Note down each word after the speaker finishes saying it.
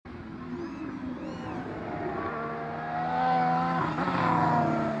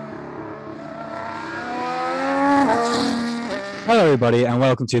Hello, everybody, and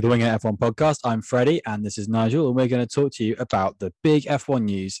welcome to the Wing It F1 podcast. I'm Freddie, and this is Nigel, and we're going to talk to you about the big F1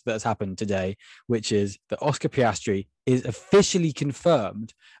 news that has happened today, which is that Oscar Piastri is officially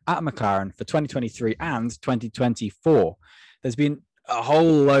confirmed at McLaren for 2023 and 2024. There's been a whole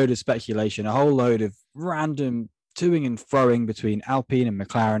load of speculation, a whole load of random toing and froing between Alpine and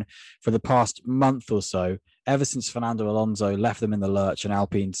McLaren for the past month or so, ever since Fernando Alonso left them in the lurch and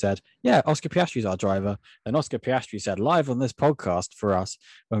Alpine said, yeah, Oscar Piastri's our driver. And Oscar Piastri said live on this podcast for us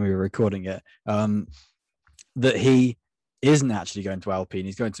when we were recording it, that he isn't actually going to Alpine.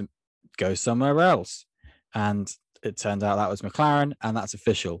 He's going to go somewhere else. And it turned out that was McLaren, and that's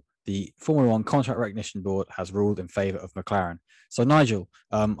official. The Formula One Contract Recognition Board has ruled in favour of McLaren. So, Nigel,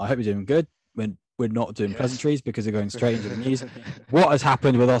 I hope you're doing good. We're not doing pleasantries because we're going straight into the news. What has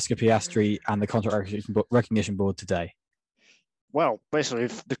happened with Oscar Piastri and the Contract Recognition Board today? Well, basically,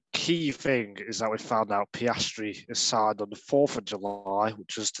 the key thing is that we found out Piastri is signed on the 4th of July,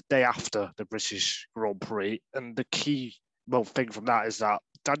 which is the day after the British Grand Prix. And the key thing from that is that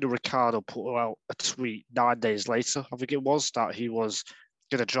Daniel Ricciardo put out a tweet 9 days later, I think it was, that he was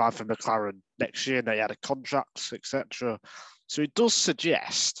going to drive for McLaren next year and that he had a contract, etc. So it does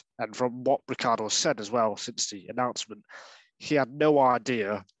suggest, and from what Ricciardo has said as well since the announcement, he had no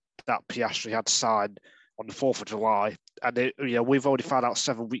idea that Piastri had signed on the 4th of July. And we've already found out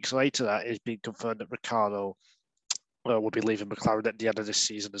 7 weeks later that it's been confirmed that Ricciardo will be leaving McLaren at the end of this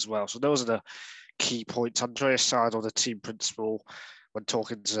season as well. So those are the key points. Andreas Seidl, the team principal, when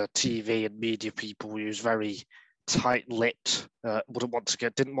talking to TV and media people, he was very tight-lipped,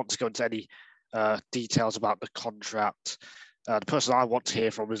 didn't want to go into any details about the contract. The person I want to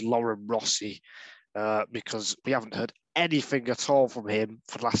hear from is Lauren Rossi, because we haven't heard anything at all from him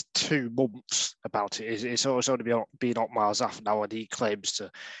for the last 2 months about it. It's only been on miles after now, and he claims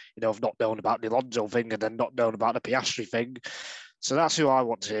to, have not known about the Alonso thing and then not known about the Piastri thing. So that's who I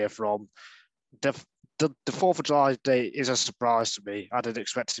want to hear from. The 4th of July date is a surprise to me. I didn't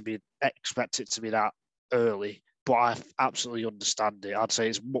expect it to be that early, but I absolutely understand it. I'd say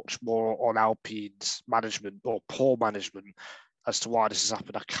it's much more on Alpine's management or poor management as to why this has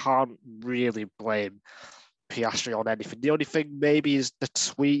happened. I can't really blame Piastri on anything. The only thing maybe is the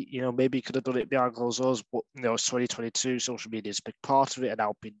tweet. Maybe he could have done it behind closed doors, but it's 2022. Social media is a big part of it, and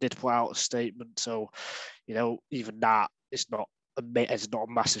Alpine did put out a statement. So, even that is not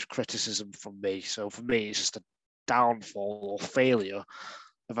a massive criticism from me. So for me, it's just a downfall or failure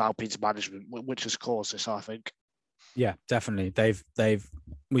of Alpine's management, which has caused this, I think. Yeah, definitely.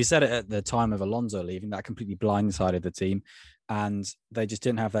 We said it at the time of Alonso leaving, that completely blindsided the team, and they just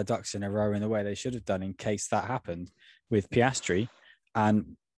didn't have their ducks in a row in the way they should have done in case that happened with Piastri,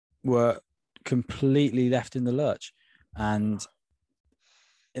 and were completely left in the lurch. And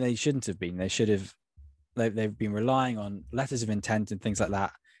they shouldn't have been. They should have. They've been relying on letters of intent and things like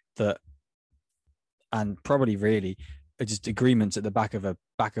that, and probably really just agreements at the back of a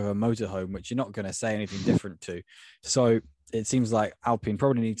motorhome, which you're not going to say anything different to. So it seems like Alpine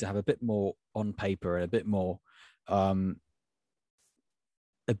probably need to have a bit more on paper and a bit more, a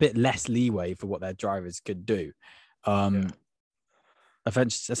bit less leeway for what their drivers could do.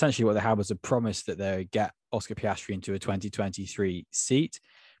 Essentially, what they had was a promise that they would get Oscar Piastri into a 2023 seat,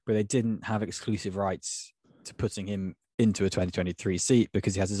 but they didn't have exclusive rights to putting him into a 2023 seat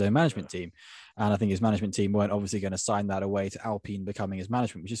because he has his own management team. And I think his management team weren't obviously going to sign that away to Alpine becoming his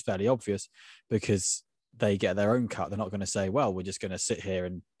management, which is fairly obvious because they get their own cut. They're not going to say, well, we're just going to sit here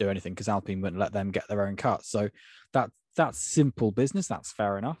and do anything because Alpine wouldn't let them get their own cut. So that's simple business. That's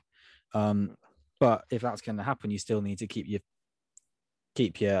fair enough. But if that's going to happen, you still need to keep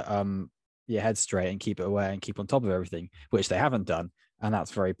your head straight and keep it away and keep on top of everything, which they haven't done. And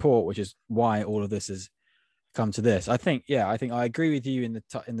that's very poor, which is why all of this has come to this. I think I agree with you in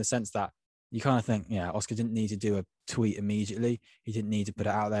the sense that you kind of think, Oscar didn't need to do a tweet immediately. He didn't need to put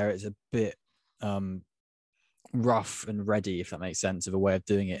it out there. It's a bit rough and ready, if that makes sense, of a way of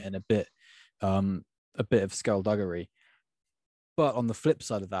doing it, and a bit of skullduggery. But on the flip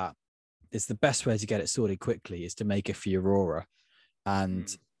side of that, it's the best way to get it sorted quickly is to make a furore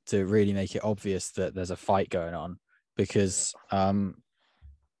and to really make it obvious that there's a fight going on. Because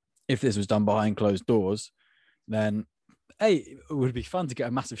if this was done behind closed doors, then it would be fun to get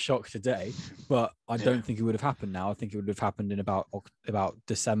a massive shock today, but I don't think it would have happened now. I think it would have happened in about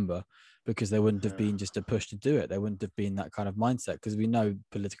December, because there wouldn't have been just a push to do it. There wouldn't have been that kind of mindset, because we know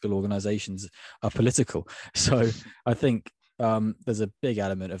political organizations are political. So I think there's a big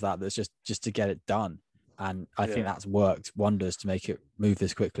element of that that's just to get it done. And I think that's worked wonders to make it move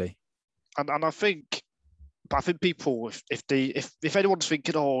this quickly. And I think But I think people, if anyone's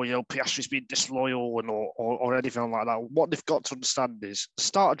thinking, oh, Piastri's being disloyal or anything like that, what they've got to understand is the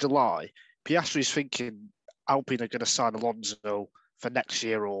start of July, Piastri's thinking Alpine are going to sign Alonso for next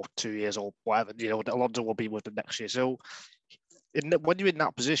year or 2 years or whatever. Alonso will be with them next year. So when you're in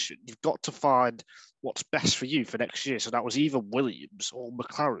that position, you've got to find what's best for you for next year. So that was either Williams or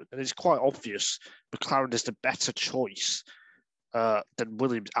McLaren, and it's quite obvious McLaren is the better choice than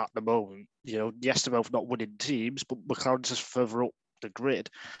Williams at the moment. Yes, they're both not winning teams, but McLaren's just further up the grid.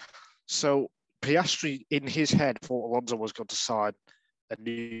 So Piastri, in his head, thought Alonso was going to sign a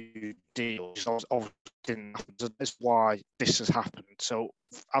new deal. Obviously didn't happen. That's why this has happened. So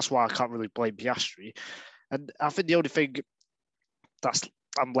that's why I can't really blame Piastri. And I think the only thing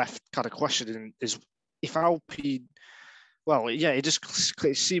I'm left kind of questioning is if Alpine,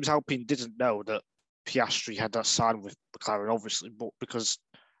 it seems Alpine didn't know that Piastri had that signed with McLaren, obviously, but because,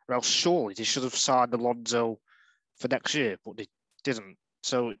 well, surely they should have signed Alonso for next year, but they didn't.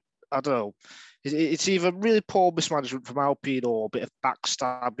 So I don't know. It's either really poor mismanagement from Alpine or a bit of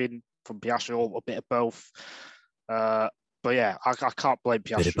backstabbing from Piastri or a bit of both. But yeah, I can't blame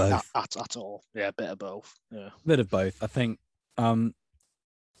Piastri at all. Yeah, a bit of both. Yeah, a bit of both. I think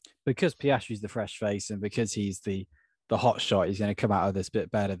because Piastri's the fresh face and because he's the hot shot, he's going to come out of this a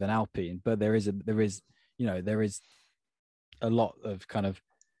bit better than Alpine. But there is a lot of kind of,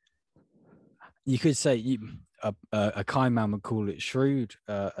 you could say a kind man would call it shrewd,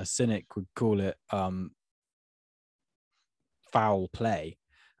 a cynic would call it foul play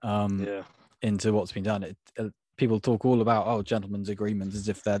into what's been done. People talk all about gentlemen's agreements as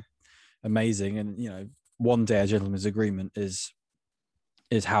if they're amazing, and one day a gentleman's agreement is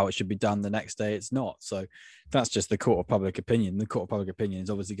how it should be done. The next day it's not. So that's just the court of public opinion. The court of public opinion is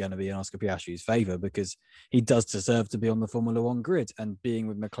obviously going to be in Oscar Piastri's favour because he does deserve to be on the Formula One grid, and being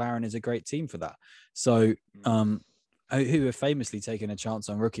with McLaren is a great team for that. So who have famously taken a chance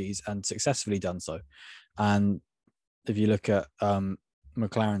on rookies and successfully done so. And if you look at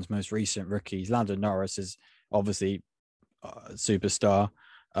McLaren's most recent rookies, Lando Norris is obviously a superstar.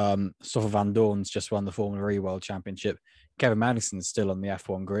 Stoffel Van Dorn's just won the Formula E World Championship. Kevin Magnussen's still on the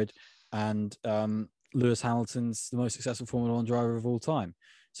F1 grid, and Lewis Hamilton's the most successful Formula One driver of all time.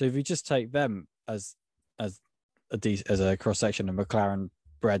 So if you just take them as a cross section of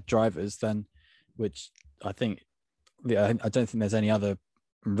McLaren-bred drivers, then which I don't think there's any other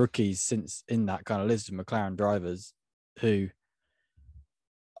rookies since in that kind of list of McLaren drivers who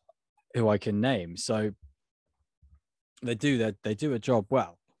I can name. So they do a job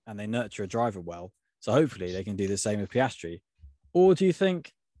well, and they nurture a driver well. So hopefully they can do the same with Piastri. Or do you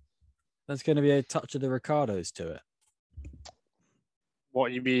think there's going to be a touch of the Ricardos to it?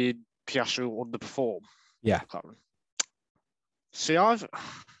 What, you mean Piastri will underperform? Yeah. See, I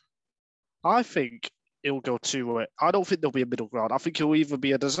think it'll go two way. I don't think there'll be a middle ground. I think he'll either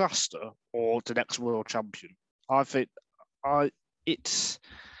be a disaster or the next world champion. And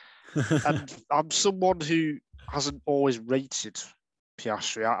I'm someone who hasn't always rated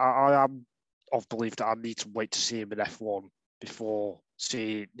Piastri. I am of belief that I need to wait to see him in F1 before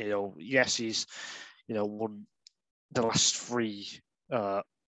seeing, yes, he's, won the last three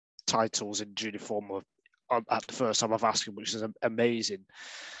titles in junior Formula at the first time I've asked him, which is amazing.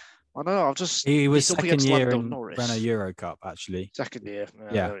 I don't know. He was second year in Renault Euro Cup, actually. Second year.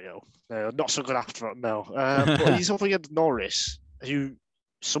 Yeah. No, not so good after that, no. But he's up against Norris, who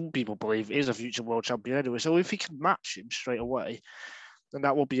some people believe is a future world champion anyway. So if he can match him straight away, then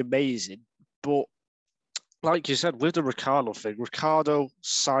that will be amazing. But like you said, with the Ricciardo thing, Ricciardo,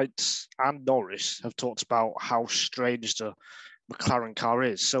 Sainz, and Norris have talked about how strange the McLaren car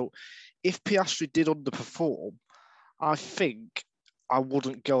is. So if Piastri did underperform, I think I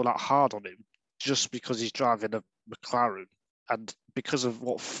wouldn't go that hard on him just because he's driving a McLaren and because of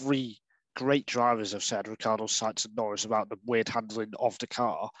what three great drivers have said, Ricciardo, Sainz, and Norris, about the weird handling of the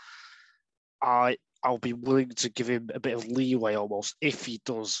car. I'll be willing to give him a bit of leeway almost if he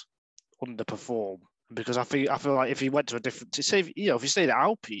does underperform, because I feel like if he went to a different, say if he stayed at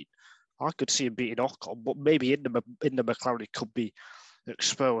Alpine, I could see him beating Ocon, but maybe in the McLaren it could be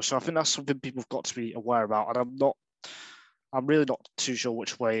exposed. So I think that's something people have got to be aware about, and I'm really not too sure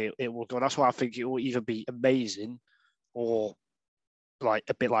which way it will go. That's why I think it will either be amazing or like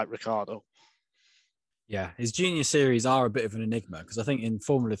a bit like Ricciardo. Yeah, his junior series are a bit of an enigma because I think in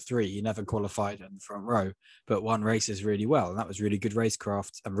Formula 3 he never qualified in the front row, but won races really well, and that was really good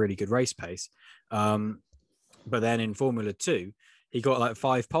racecraft and really good race pace. But then in Formula 2, he got like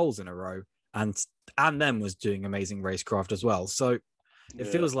 5 poles in a row, and then was doing amazing racecraft as well. So it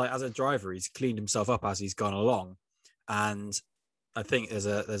feels like as a driver he's cleaned himself up as he's gone along, and I think there's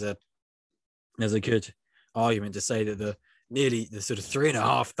a good argument to say that the sort of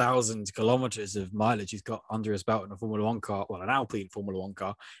 3,500 kilometers of mileage he's got under his belt in a Formula One car, well, an Alpine Formula One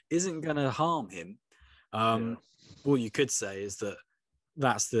car, isn't going to harm him. What you could say is that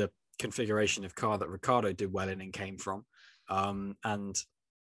that's the configuration of car that Ricciardo did well in and came from. And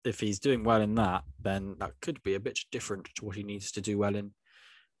if he's doing well in that, then that could be a bit different to what he needs to do well in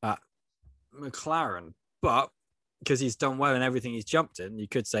at McLaren. But because he's done well in everything he's jumped in, you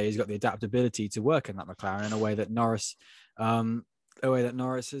could say he's got the adaptability to work in that McLaren in a way that Norris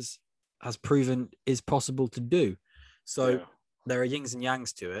has proven is possible to do. So there are yings and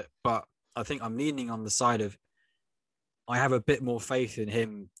yangs to it, but I think I'm leaning on the side of I have a bit more faith in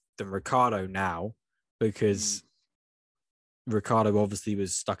him than Ricciardo now, because Ricciardo obviously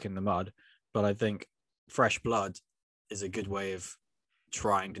was stuck in the mud, but I think fresh blood is a good way of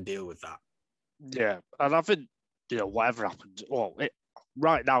trying to deal with that. Yeah, and I think, whatever happens,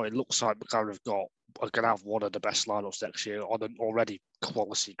 right now it looks like McLaren are going to have one of the best lineups next year on an already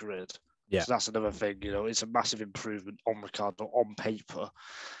quality grid. Yeah. So that's another thing, it's a massive improvement on Ricciardo on paper.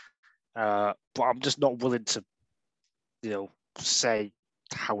 But I'm just not willing to, say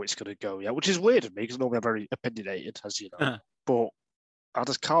how it's going to go yet, which is weird of me because normally I'm very opinionated, as you know. But I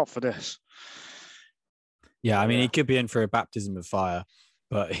just can't for this. Yeah, I mean, he could be in for a baptism of fire,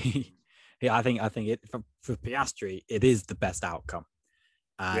 but I think it for Piastri, it is the best outcome,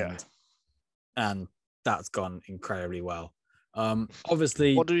 and that's gone incredibly well.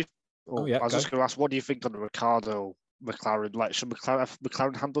 Obviously, I was just going to ask, what do you think on the Ricciardo McLaren? Like, should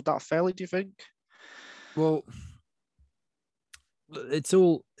McLaren handle that fairly? Do you think? Well, it's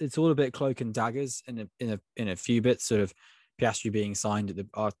all a bit cloak and daggers in a few bits. Sort of Piastri being signed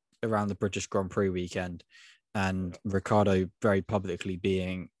at around the British Grand Prix weekend, and Ricciardo very publicly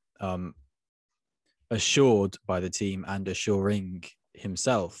being assured by the team and assuring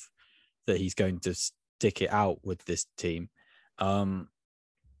himself that he's going to stick it out with this team,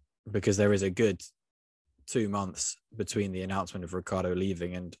 because there is a good 2 months between the announcement of Ricciardo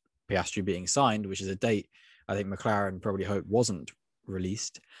leaving and Piastri being signed, which is a date I think McLaren probably hoped wasn't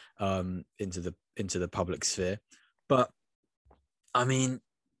released into the public sphere. But I mean,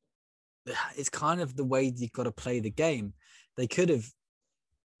 it's kind of the way you've got to play the game. They could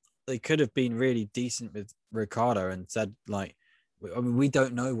have been really decent with Ricciardo and said, like, I mean, we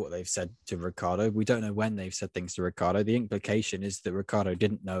don't know what they've said to Ricciardo. We don't know when they've said things to Ricciardo. The implication is that Ricciardo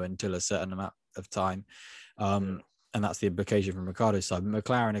didn't know until a certain amount of time. And that's the implication from Ricciardo's side.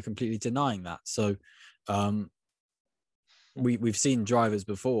 McLaren are completely denying that. So we've seen drivers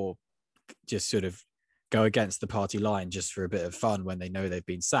before just sort of go against the party line just for a bit of fun when they know they've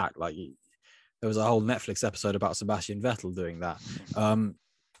been sacked. Like, there was a whole Netflix episode about Sebastian Vettel doing that,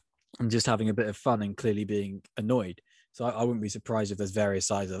 and just having a bit of fun and clearly being annoyed. So I wouldn't be surprised if there's various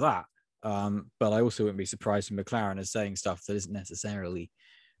sides of that. But I also wouldn't be surprised if McLaren is saying stuff that isn't necessarily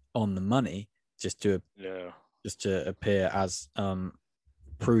on the money, just to appear as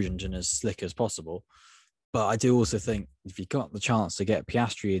prudent and as slick as possible. But I do also think if you got the chance to get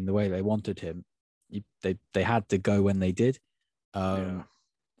Piastri in the way they wanted him, they had to go when they did. And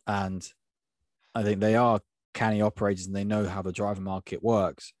I think they are canny operators and they know how the driver market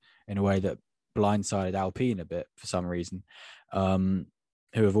works in a way that blindsided Alpine a bit for some reason, who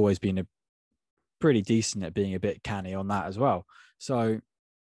have always been pretty decent at being a bit canny on that as well. So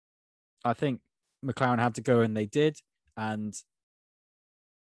I think McLaren had to go and they did. And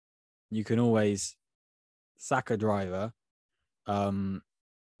you can always sack a driver,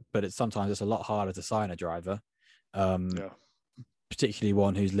 but sometimes it's a lot harder to sign a driver, particularly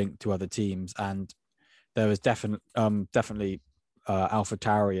one who's linked to other teams. And there was definitely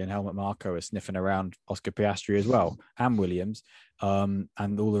AlphaTauri and Helmut Marko are sniffing around Oscar Piastri as well, and Williams. And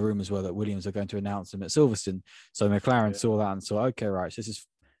all the rumors were that Williams are going to announce him at Silverstone. So McLaren saw that and saw, okay, right, so this is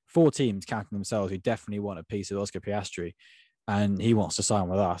 4 teams counting themselves who definitely want a piece of Oscar Piastri, and he wants to sign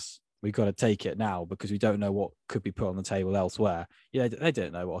with us. We've got to take it now because we don't know what could be put on the table elsewhere. Yeah, they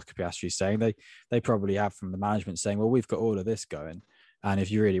don't know what Oscar Piastri is saying. They probably have from the management saying, well, we've got all of this going, and if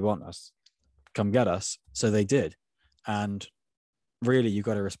you really want us, come get us. So they did. And really, you've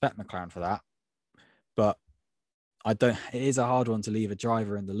got to respect McLaren for that. But it is a hard one to leave a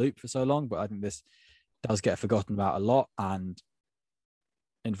driver in the loop for so long, but I think this does get forgotten about a lot. And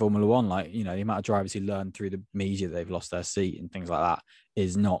in Formula One, like, the amount of drivers who learn through the media they've lost their seat and things like that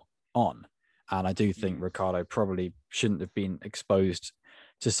is not on. And I do think Ricciardo probably shouldn't have been exposed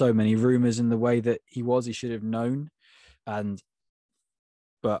to so many rumors in the way that he was. He should have known.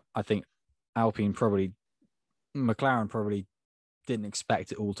 But I think McLaren probably didn't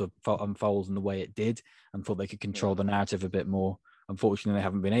expect it all to unfold in the way it did and thought they could control the narrative a bit more. Unfortunately, they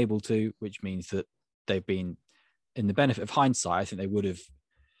haven't been able to, which means that they've been, in the benefit of hindsight, I think they would have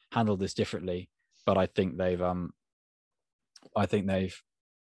handled this differently. But I think they've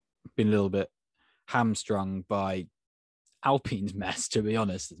been a little bit hamstrung by Alpine's mess, to be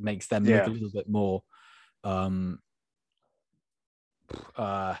honest. It makes them look a little bit more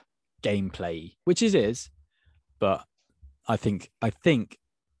gameplay, which it is, but I think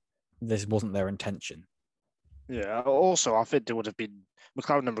this wasn't their intention. Yeah. Also, I think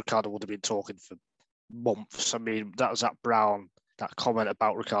McLaren and Ricciardo would have been talking for months. I mean, that was Zach Brown, that comment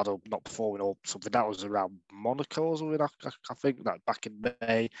about Ricciardo not performing or something. That was around Monaco or something. I think that back in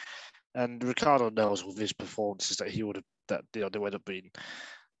May. And Ricciardo knows with his performances that he would have, that they would have been,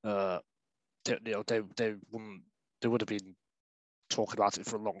 they would have been talking about it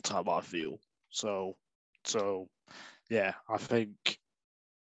for a long time. I feel so. Yeah, I think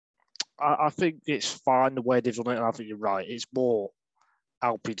it's fine the way they've done it, and I think you're right. It's more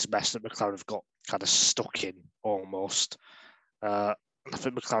Alpine's mess that McLaren have got kind of stuck in almost. I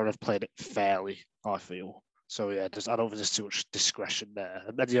think McLaren have played it fairly, I feel. So yeah, I don't think there's too much discretion there.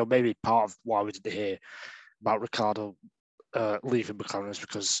 And then maybe part of why we didn't hear about Ricciardo leaving McLaren is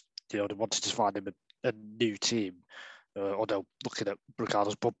because they wanted to find him a new team. Although looking at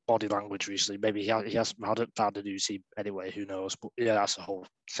Ricciardo's body language recently, maybe he hasn't found a new team anyway. Who knows? But yeah, that's a whole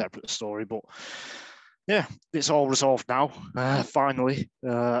separate story. But yeah, it's all resolved now, finally,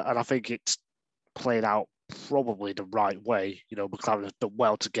 and I think it's played out probably the right way. McLaren has done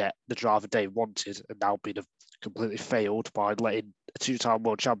well to get the driver they wanted, and now been completely failed by letting a two-time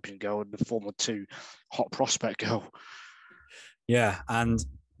world champion go and the Formula 2 hot prospect go. Yeah, and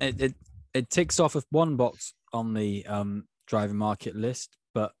it ticks off of one box on the driver market list,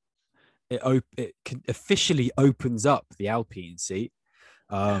 but it officially opens up the Alpine seat.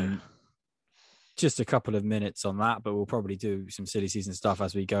 Just a couple of minutes on that, but we'll probably do some silly season stuff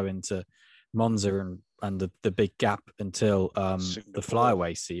as we go into Monza and the big gap until the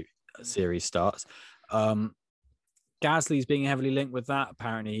flyaway series starts. Gasly's being heavily linked with that.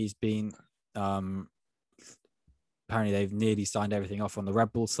 Apparently he's been apparently they've nearly signed everything off on the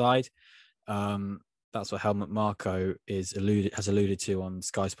Red Bull side. That's what Helmut Marko has alluded to on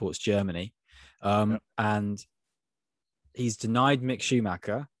Sky Sports Germany. And he's denied Mick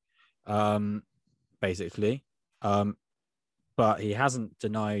Schumacher, basically. But he hasn't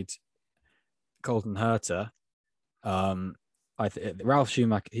denied Colton Herta. Ralf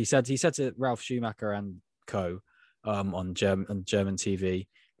Schumacher, he said to Ralf Schumacher and co on German TV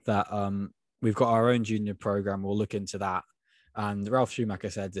that we've got our own junior program, we'll look into that. And Ralf Schumacher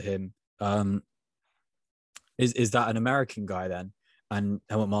said to him, is that an American guy then? And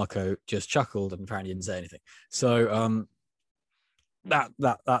Helmut Marko just chuckled and apparently didn't say anything. So that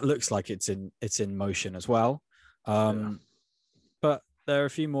looks like it's in motion as well. But there are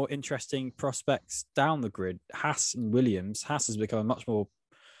a few more interesting prospects down the grid. Haas and Williams. Haas has become a much more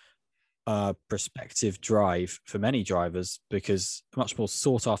prospective drive for many drivers because a much more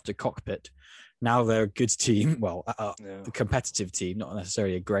sought after cockpit. Now they're a good team, well, a competitive team, not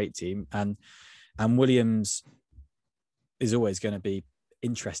necessarily a great team, and Williams is always going to be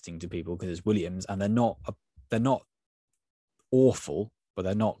interesting to people because it's Williams, and they're not awful, but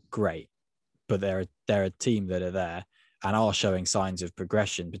they're not great. But they're a team that are there and are showing signs of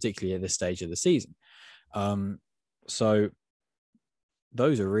progression, particularly at this stage of the season. So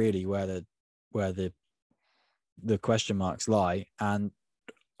those are really where the question marks lie, and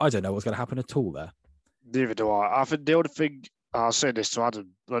I don't know what's going to happen at all there. Neither do I. I think the only thing, I'll say this to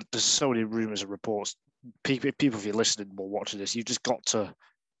Adam, there's so many rumours and reports. People, if you're listening or watching this, you've just got to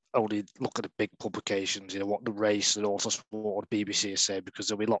only look at the big publications, what the race and Autosport or the BBC is saying, because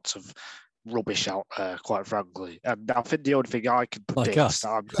there'll be lots of rubbish out there, quite frankly. And I think the only thing I can predict, like us.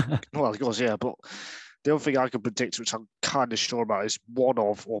 Well, of course, yeah, but the only thing I can predict, which I'm kind of sure about, is one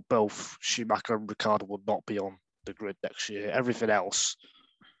of or both Schumacher and Ricciardo will not be on the grid next year. Everything else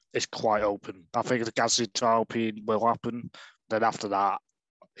is quite open. I think the Gasly to Alpine will happen. Then after that,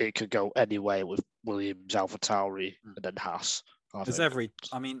 it could go anywhere with Williams, AlphaTauri, and then Haas. I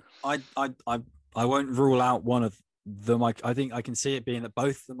won't rule out one of them. I think I can see it being that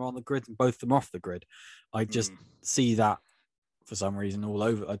both of them are on the grid and both of them are off the grid. I just see that for some reason all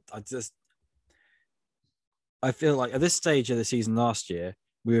over. I feel like at this stage of the season last year,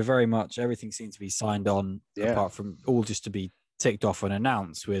 we were very much, everything seemed to be signed on, apart from all just to be ticked off and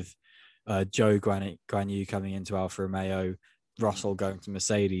announced, with Joe Guanyu coming into Alfa Romeo, Russell going to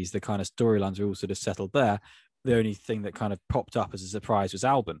Mercedes. The kind of storylines were all sort of settled there. The only thing that kind of popped up as a surprise was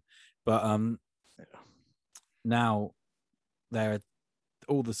Albon. But now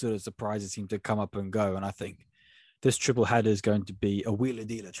all the sort of surprises seem to come up and go. And I think this triple header is going to be a wheeler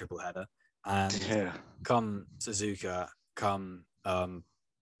dealer triple header, and Yeah. come Suzuka, come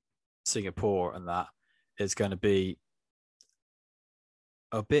Singapore, and that is going to be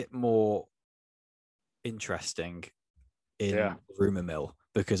a bit more interesting in the rumor mill,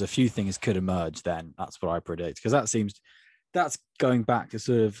 because a few things could emerge then. That's what I predict, because that's going back to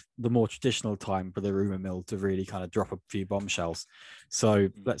sort of the more traditional time for the rumor mill to really kind of drop a few bombshells. So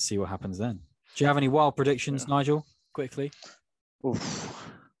let's see what happens then. Do you have any wild predictions, Nigel? Quickly.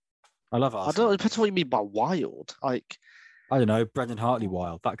 Oof. I love asking. I don't. It depends what you mean by wild. Like, I don't know, Brendan Hartley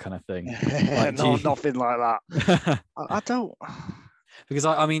wild, that kind of thing. Like, no, nothing like that. I don't. Because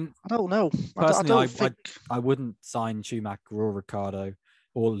I mean, I don't know. Personally, I think I wouldn't sign Schumacher or Ricciardo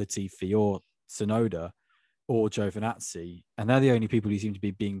or Latifi or Tsunoda or Giovinazzi, and they're the only people who seem to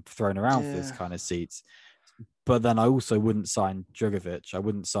be being thrown around for this kind of seats. But then I also wouldn't sign Drugovich. I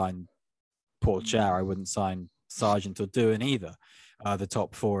wouldn't sign Pourchaire. I wouldn't sign Sargent or Doohan either. The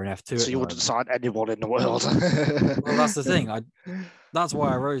top four in F2. So you wouldn't sign anyone in the world. Well, that's the thing. That's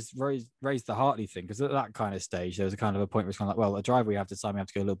why I raised the Hartley thing, because at that kind of stage, there was a kind of a point where it's kind of like, well, a driver we have to sign, we have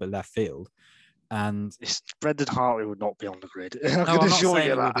to go a little bit left field. And Brendan Hartley would not be on the grid. No, I'm not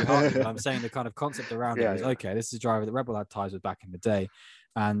saying it would be Hartley, but I'm saying the kind of concept around it is, okay, this is a driver that Red Bull had ties with back in the day,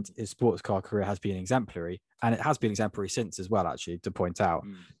 and his sports car career has been exemplary, and it has been exemplary since as well, actually, to point out.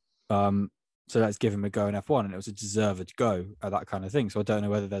 So let's give him a go in F1, and it was a deserved go at that kind of thing. So I don't know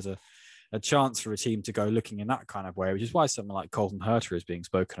whether there's a chance for a team to go looking in that kind of way, which is why someone like Colton Herta is being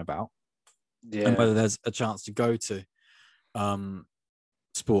spoken about. Yeah. And whether there's a chance to go to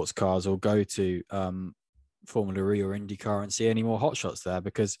sports cars or go to Formula E or IndyCar and see any more hotshots there,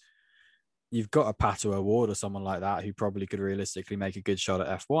 because you've got a Pato O'Ward or someone like that who probably could realistically make a good shot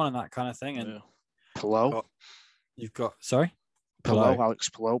at F1 and that kind of thing. And Palou. You've got, sorry? Palou, Alex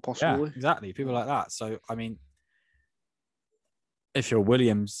Palou, possibly. Yeah, exactly. People like that. So, I mean, if you're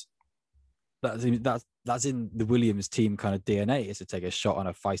Williams, that's in the Williams team kind of DNA, is to take a shot on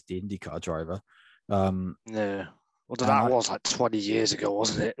a feisty IndyCar driver. Yeah. Well, that was like 20 years ago,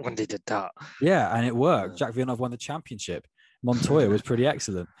 wasn't it, when they did that? Yeah, and it worked. Jacques Villeneuve won the championship. Montoya was pretty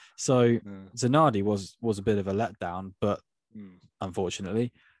excellent. So Zanardi was a bit of a letdown, but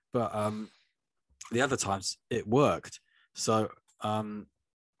unfortunately. But the other times it worked. So who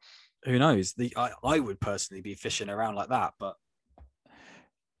knows? I would personally be fishing around like that, but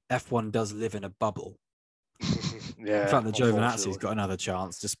F1 does live in a bubble. Yeah. In fact, the Giovinazzi's got another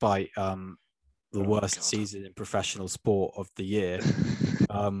chance, despite the worst season in professional sport of the year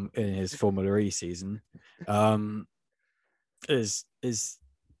in his Formula E season, is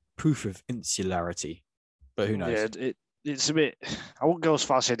proof of insularity. But who knows? Yeah, it's a bit. I wouldn't go as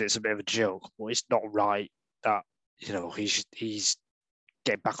far as saying it's a bit of a joke, but it's not right that he's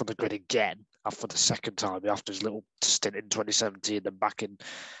getting back on the grid again after the second time after his little stint in 2017 and back in.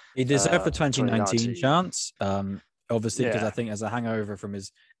 He deserved the 2019 chance. Obviously, because I think as a hangover from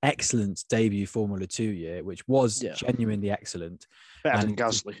his excellent debut Formula 2 year, which was genuinely excellent. Better than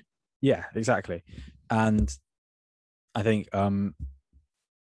Gasly. Yeah, exactly. And I think the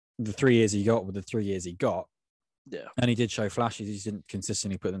 3 years he got were the 3 years he got. Yeah. And he did show flashes. He didn't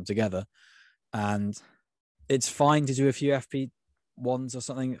consistently put them together. And it's fine to do a few FP1s or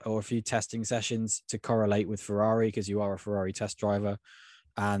something, or a few testing sessions to correlate with Ferrari, because you are a Ferrari test driver.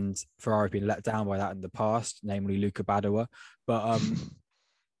 And Ferrari have been let down by that in the past, namely Luca Badoer. But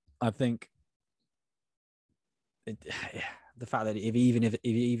I think the fact that if he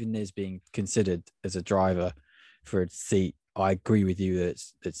even is being considered as a driver for a seat, I agree with you that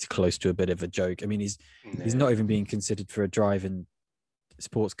it's close to a bit of a joke. I mean, he's not even being considered for a drive in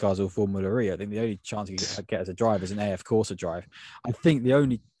sports cars or Formula E. I think the only chance he could get as a driver is an AF Corsa drive. I think the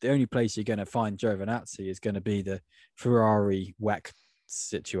only place you're going to find Giovinazzi is going to be the Ferrari WEC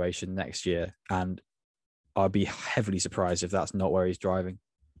situation next year, and I'd be heavily surprised if that's not where he's driving.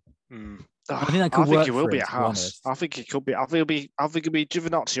 I think he will be at Haas. I think he could be. I think it'll be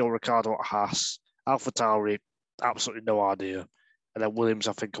Giovinazzi or Ricciardo at Haas. AlphaTauri, absolutely no idea. And then Williams,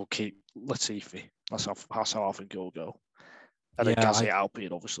 I think, will keep Latifi. That's how I think it'll go. And then Gasly at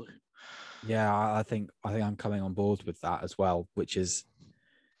Alpine, obviously. Yeah, I think I'm coming on board with that as well, which is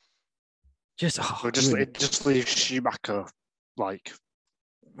just leave Schumacher like.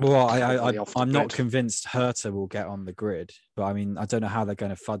 Well, I'm not convinced Herta will get on the grid, but I mean, I don't know how they're going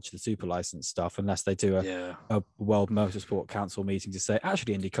to fudge the super license stuff unless they do a World Motorsport Council meeting to say,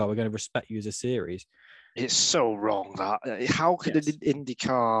 actually, IndyCar, we're going to respect you as a series. It's so wrong that how could an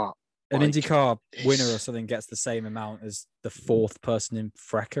IndyCar winner or something gets the same amount as the fourth person in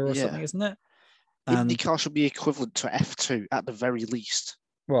FRECA or something, isn't it? IndyCar should be equivalent to F2 at the very least.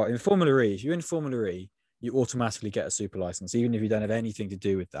 Well, in Formula E, if you're in Formula E, you automatically get a super license, even if you don't have anything to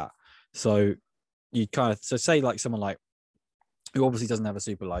do with that. So you say like someone like who obviously doesn't have a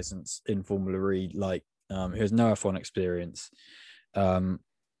super license in Formula E, like who has no F1 experience, won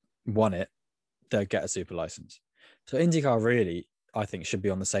it, they'll get a super license. So IndyCar really, I think, should be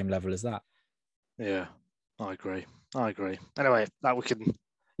on the same level as that. Yeah, I agree. Anyway, that we can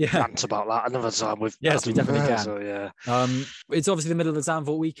Yeah. rant about that another time with Yes, we definitely can. So yeah. It's obviously the middle of the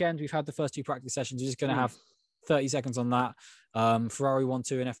Zandvoort weekend. We've had the first 2 practice sessions. We're just going to have 30 seconds on that. Ferrari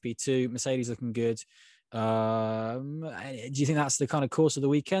 1-2 and FP2. Mercedes looking good. Do you think that's the kind of course of the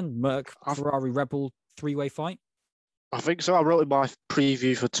weekend? Ferrari, Red Bull 3-way fight? I think so. I wrote in my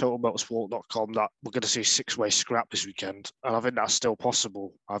preview for TotalMotorsport.com that we're going to see 6-way scrap this weekend, and I think that's still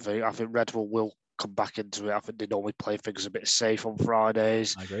possible. I think Red Bull will come back into it. I think they normally play things a bit safe on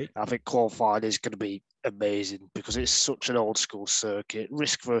Fridays. I agree. I think qualifying is going to be amazing because it's such an old school circuit.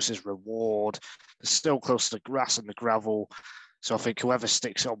 Risk versus reward. They're still close to the grass and the gravel. So I think whoever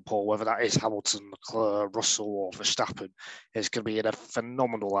sticks it on pole, whether that is Hamilton, Leclerc, Russell, or Verstappen, is going to be in a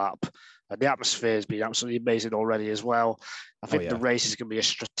phenomenal lap. And the atmosphere has been absolutely amazing already as well. I think the race is going to be a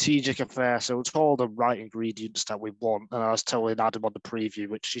strategic affair. So it's all the right ingredients that we want. And I was telling Adam on the preview,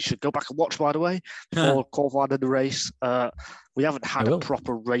 which you should go back and watch, by the way, before qualifying in the race. We haven't had a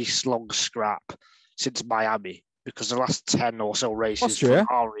proper race-long scrap since Miami because the last 10 or so races,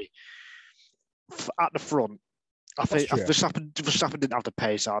 Ferrari at the front, I think Verstappen didn't have the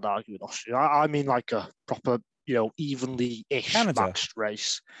pace, I'd argue, in Austria. I mean like a proper, evenly-ish matched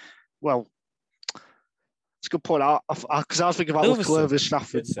race. Well, it's a good point. Because I was thinking about Leclerc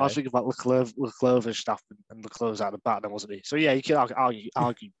Verstappen. I was thinking about Leclerc Verstappen, and Leclerc's out of the back then, wasn't he? So yeah, you can argue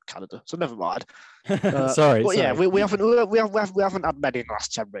Canada. So never mind. Sorry. Yeah, we haven't had many in the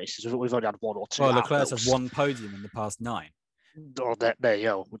last 10 races. We've only had 1 or 2. Well, Leclerc's had 1 podium in the past 9. Oh, there you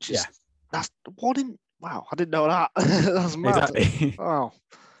go. Which is that's 1 in. Wow, I didn't know that. That's mad. Exactly. Oh.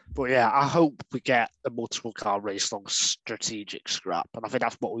 But yeah, I hope we get a multiple car race long strategic scrap. And I think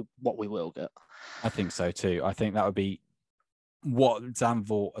that's what we will get. I think so too. I think that would be what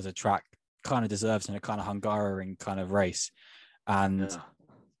Zandvoort as a track kind of deserves in a kind of Hungarian kind of race. And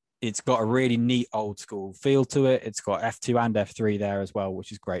it's got a really neat old school feel to it. It's got F2 and F3 there as well,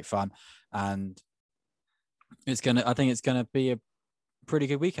 which is great fun. And I think it's gonna be a pretty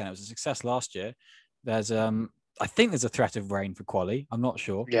good weekend. It was a success last year. There's I think there's a threat of rain for quali. I'm not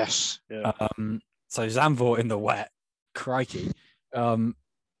sure. Yes. Yeah. So Zandvoort in the wet, crikey. But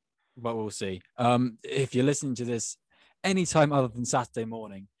we'll see. If you're listening to this anytime other than Saturday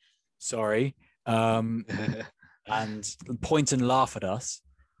morning, sorry. And point and laugh at us,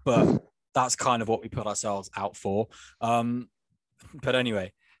 but that's kind of what we put ourselves out for. But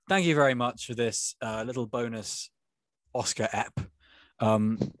anyway, thank you very much for this little bonus Oscar ep.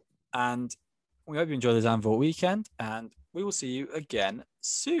 And we hope you enjoy the Zandvoort weekend, and we will see you again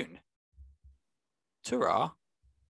soon. Ta-ra.